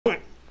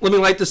Let me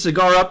light the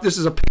cigar up. This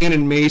is a Pan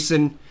and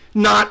Mason.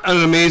 Not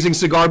an amazing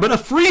cigar, but a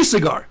free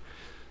cigar.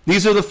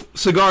 These are the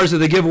cigars that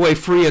they give away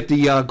free at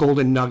the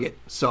Golden Nugget.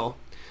 So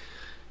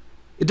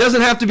it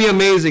doesn't have to be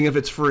amazing if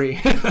it's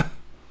free.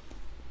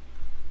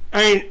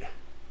 I mean,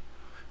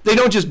 they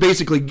don't just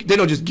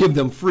give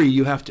them free.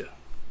 You have to,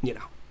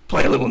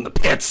 play a little in the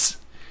pits.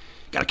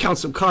 Got to count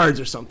some cards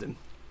or something.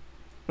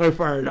 Let me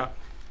fire it up.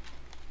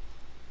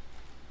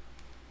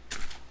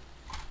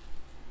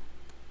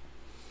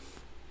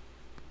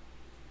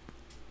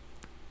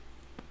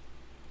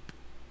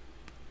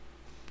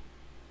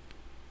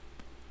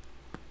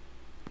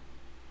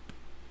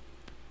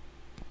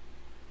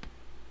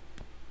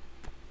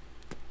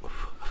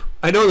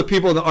 I know the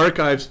people in the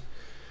archives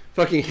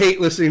fucking hate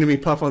listening to me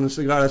puff on the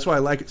cigar. That's why I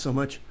like it so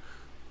much.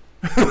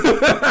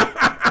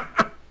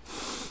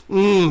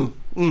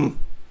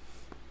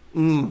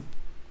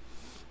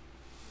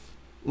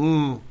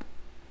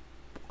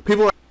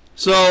 People are,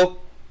 so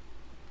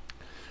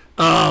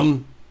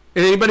if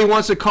anybody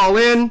wants to call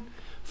in,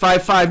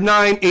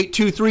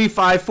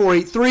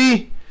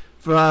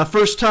 559-823-5483.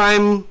 First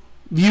time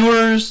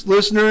viewers,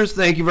 listeners,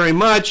 thank you very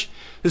much.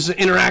 This is an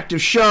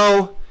interactive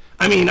show.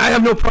 I mean, I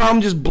have no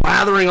problem just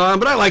blathering on,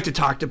 but I like to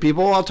talk to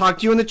people. I'll talk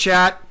to you in the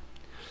chat,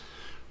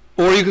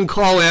 or you can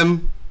call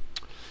in.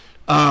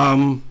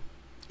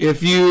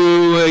 If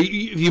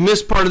you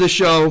missed part of the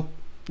show,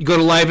 you go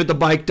to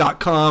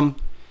liveatthebike.com,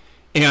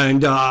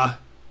 and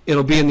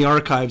it'll be in the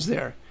archives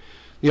there.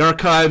 The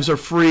archives are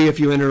free if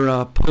you enter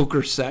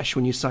PokerSesh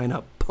when you sign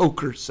up.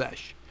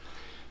 PokerSesh.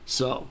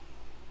 So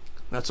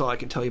that's all I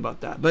can tell you about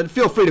that. But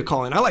feel free to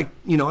call in. I like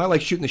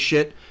shooting the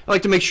shit. I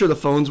like to make sure the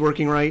phone's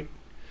working right.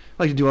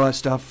 I like to do all that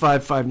stuff.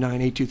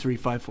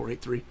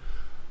 559-823-5483.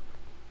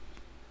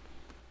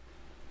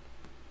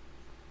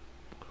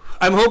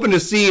 I'm hoping to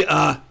see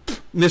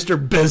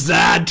Mr.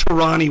 Bezad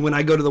Tarani when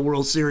I go to the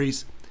World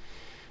Series.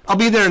 I'll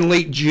be there in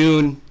late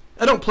June.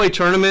 I don't play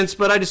tournaments,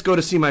 but I just go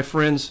to see my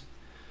friends.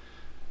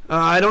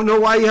 I don't know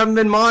why you haven't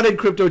been modded,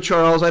 Crypto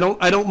Charles. I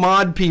don't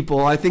mod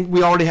people. I think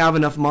we already have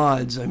enough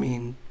mods. I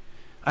mean,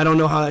 I don't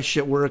know how that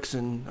shit works,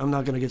 and I'm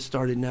not going to get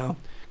started now.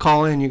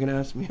 Call in, you can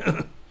ask me.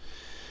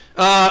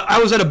 I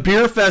was at a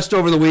beer fest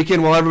over the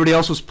weekend while everybody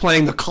else was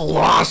playing the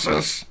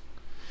Colossus.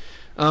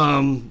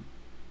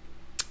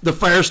 The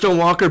Firestone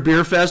Walker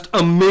Beer Fest.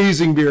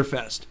 Amazing beer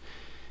fest.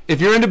 If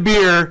you're into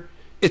beer,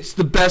 it's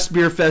the best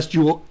beer fest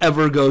you will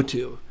ever go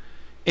to.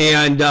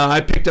 And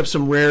I picked up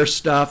some rare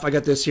stuff. I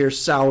got this here,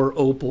 Sour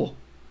Opal.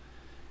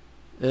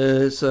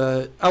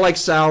 I like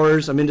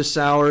sours. I'm into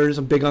sours.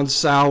 I'm big on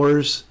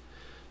sours.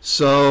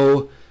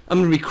 So I'm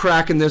going to be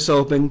cracking this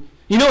open.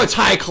 You know it's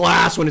high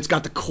class when it's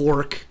got the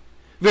cork.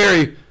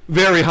 Very,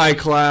 very high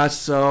class.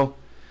 So I'm going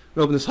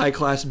to open this high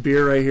class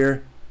beer right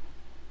here.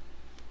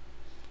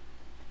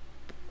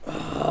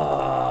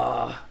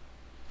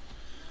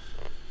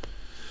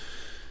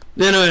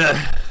 Then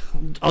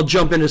I'll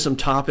jump into some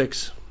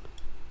topics.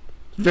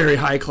 Very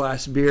high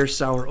class beer,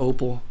 Sour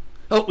Opal.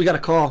 Oh, we got a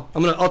call.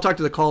 I'll talk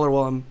to the caller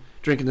while I'm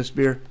drinking this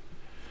beer.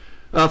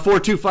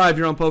 425,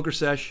 you're on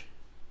PokerSesh.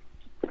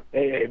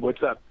 Hey,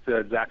 what's up?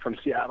 Zach from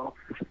Seattle.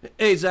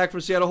 Hey, Zach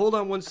from Seattle. Hold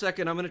on one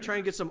second. I'm going to try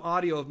and get some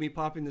audio of me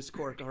popping this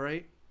cork, all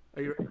right?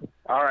 Are you?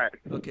 All right.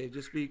 Okay,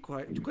 just be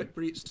quiet. Quit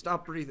breathe.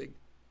 Stop breathing.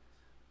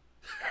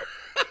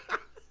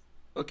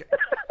 Okay.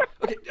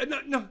 Okay,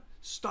 no.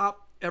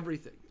 Stop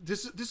everything.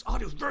 This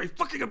audio is very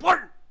fucking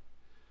important.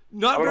 I'm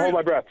going to hold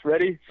my breath.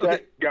 Ready,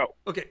 set, go.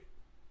 Okay.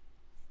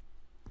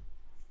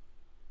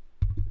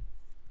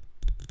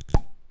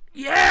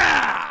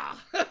 Yeah!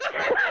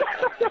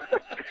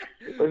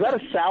 Was that a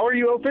sour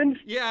you opened?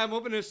 Yeah, I'm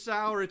opening a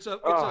sour. It's a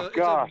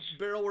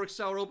Barrel Works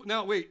Sour Opal.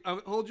 Now wait,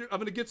 I'm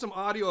going to get some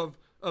audio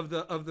of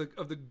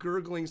the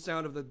gurgling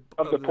sound of the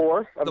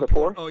pour.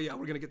 Oh yeah,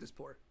 we're going to get this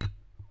pour.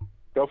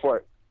 Go for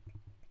it.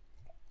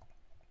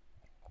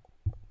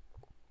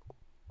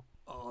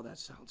 Oh, that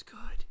sounds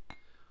good.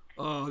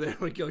 Oh, there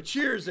we go.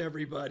 Cheers,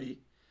 everybody.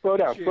 Slow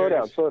down.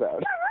 Cheers. Slow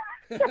down.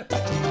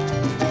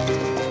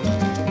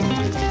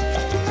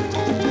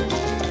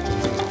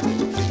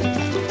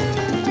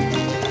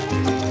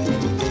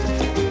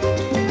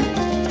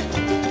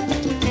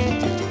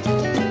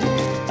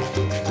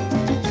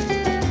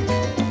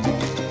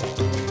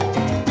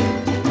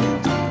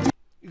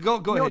 Go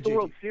you know ahead, what the JT.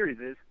 World Series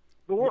is?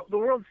 The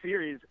World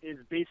Series is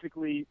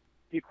basically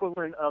the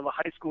equivalent of a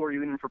high school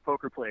reunion for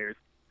poker players.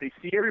 They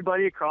see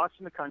everybody across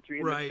from the country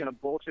and they're just going to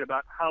bullshit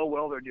about how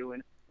well they're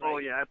doing. Right. Oh,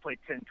 yeah, I played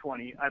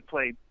 10-20. I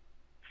played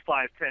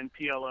 5-10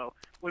 PLO.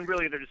 When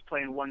really they're just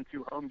playing 1-2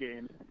 home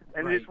games.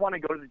 And they just want to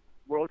go to the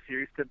World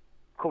Series to,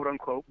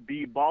 quote-unquote,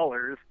 be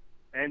ballers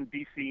and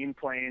be seen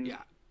playing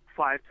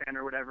 5-10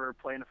 or whatever,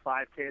 playing a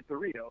 5K at the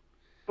Rio.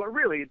 But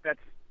really, that's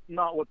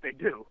not what they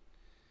do.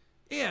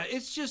 Yeah,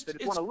 it's just... They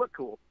just want to look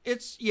cool.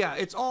 It's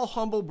all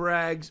humble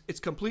brags. It's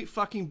complete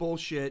fucking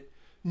bullshit.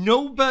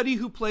 Nobody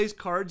who plays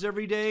cards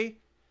every day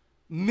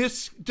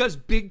does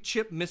big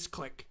chip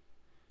misclick.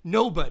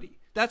 Nobody.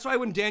 That's why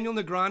when Daniel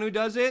Negreanu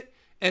does it,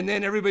 and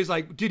then everybody's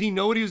like, did he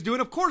know what he was doing?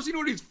 Of course he knew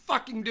what he's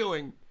fucking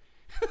doing.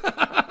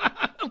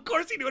 Of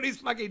course he knew what he's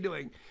fucking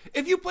doing.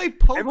 If you play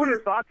poker...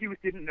 Everyone thought he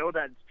didn't know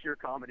that it's pure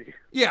comedy.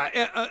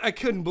 Yeah, I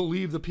couldn't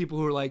believe the people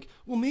who were like,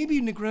 well,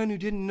 maybe Negreanu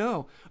didn't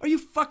know. Are you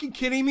fucking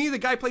kidding me? The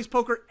guy plays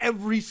poker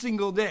every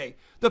single day.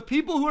 The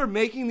people who are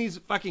making these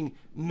fucking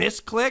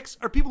misclicks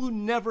are people who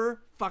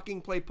never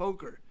fucking play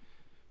poker.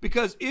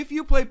 Because if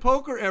you play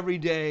poker every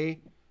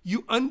day,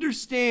 you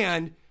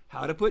understand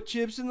how to put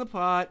chips in the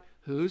pot,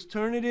 whose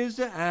turn it is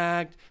to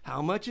act,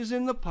 how much is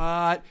in the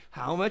pot,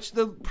 how much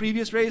the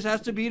previous raise has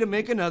to be to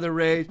make another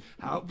raise,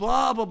 how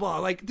blah, blah, blah.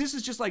 Like, this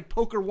is just like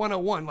poker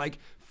 101. Like,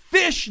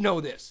 fish know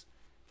this.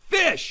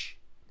 Fish.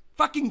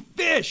 Fucking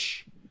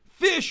fish.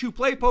 Fish who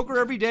play poker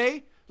every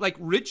day, like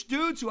rich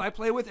dudes who I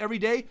play with every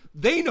day,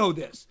 they know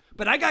this.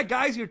 But I got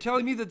guys who are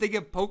telling me that they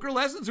get poker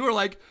lessons who are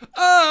like,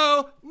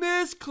 oh,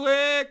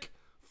 misclick.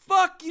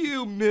 Fuck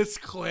you,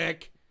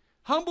 misclick.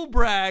 Humble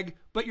brag,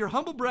 but your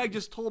humble brag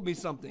just told me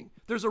something.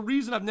 There's a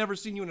reason I've never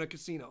seen you in a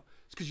casino.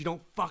 It's because you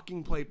don't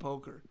fucking play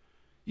poker.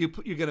 You're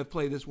going to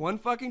play this one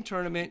fucking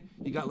tournament.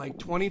 You got like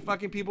 20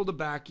 fucking people to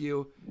back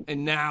you.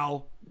 And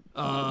now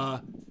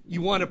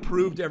you want to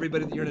prove to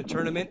everybody that you're in a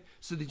tournament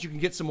so that you can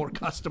get some more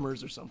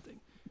customers or something.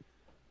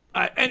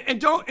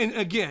 And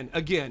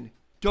again,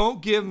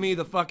 don't give me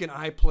the fucking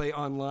I play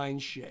online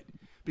shit.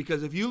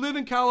 Because if you live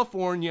in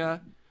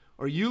California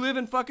or you live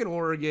in fucking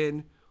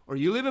Oregon or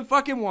you live in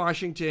fucking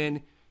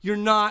Washington, you're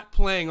not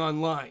playing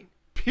online.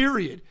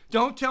 Period.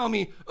 Don't tell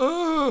me,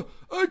 I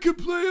could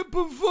play at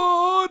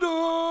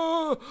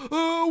Bovada.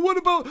 What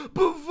about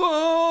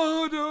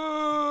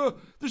Bovada?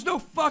 There's no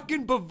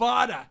fucking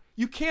Bovada.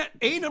 You can't,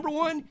 number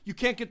one, you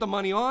can't get the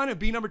money on, and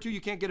B, number two,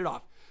 you can't get it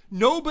off.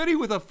 Nobody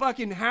with a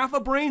fucking half a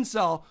brain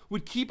cell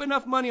would keep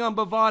enough money on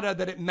Bovada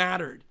that it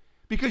mattered.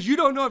 Because you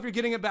don't know if you're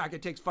getting it back.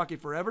 It takes fucking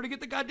forever to get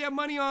the goddamn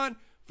money on,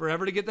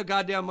 forever to get the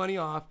goddamn money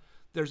off.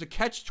 There's a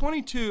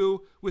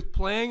catch-22 with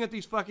playing at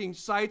these fucking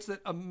sites that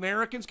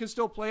Americans can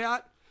still play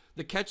at.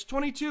 The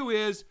catch-22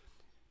 is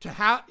to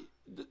have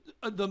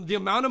the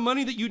amount of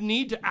money that you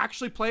need to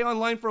actually play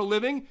online for a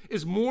living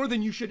is more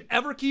than you should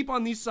ever keep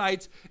on these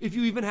sites if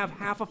you even have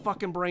half a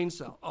fucking brain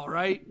cell, all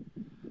right?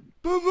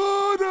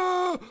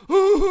 Bovada!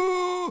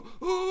 Bovada!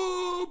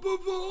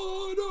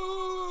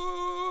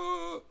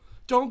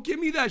 Don't give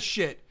me that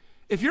shit.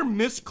 If you're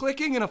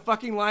misclicking in a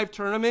fucking live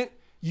tournament,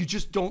 you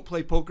just don't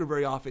play poker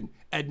very often.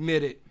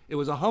 Admit it. It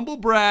was a humble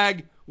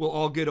brag. We'll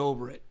all get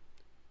over it.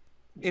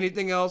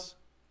 Anything else?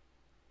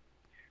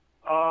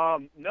 No,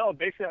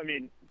 basically, I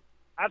mean,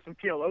 I have some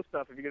PLO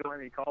stuff. If you don't have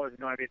any callers, you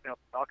don't have anything else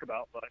to talk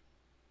about. But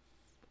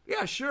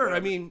yeah, sure. Whatever. I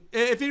mean,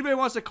 if anybody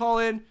wants to call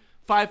in,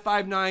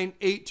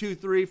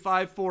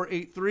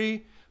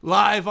 559-823-5483,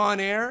 live on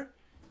air.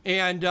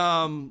 And,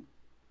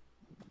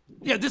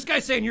 yeah, this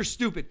guy's saying you're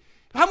stupid.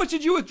 How much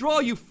did you withdraw,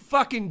 you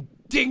fucking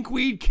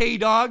dinkweed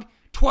K-Dog?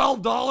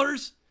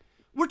 $12?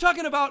 We're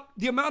talking about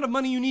the amount of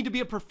money you need to be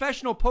a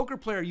professional poker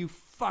player, you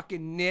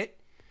fucking nit.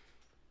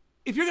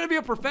 If you're going to be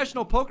a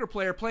professional poker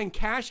player playing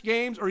cash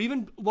games or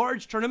even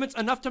large tournaments,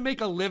 enough to make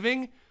a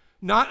living,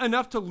 not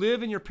enough to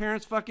live in your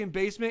parents' fucking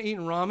basement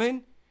eating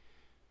ramen,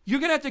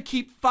 you're going to have to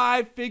keep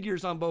 5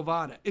 figures on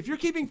Bovada. If you're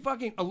keeping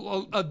fucking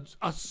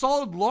a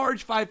solid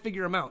large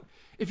 5-figure amount,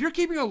 if you're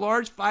keeping a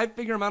large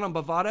 5-figure amount on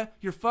Bovada,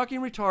 you're fucking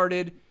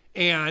retarded.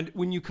 And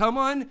when you come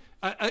on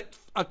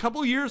a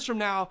couple years from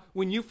now,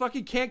 when you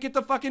fucking can't get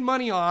the fucking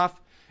money off,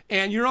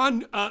 and you're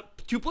on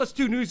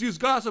 2+2 News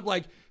Gossip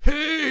like,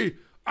 hey,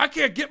 I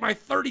can't get my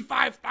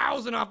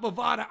 $35,000 off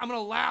Bovada, I'm going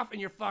to laugh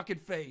in your fucking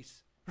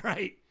face,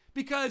 right?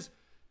 Because,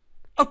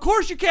 of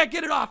course you can't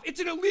get it off. It's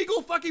an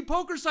illegal fucking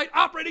poker site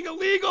operating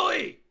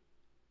illegally.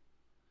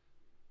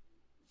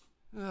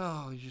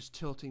 Oh, you're just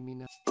tilting me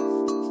now.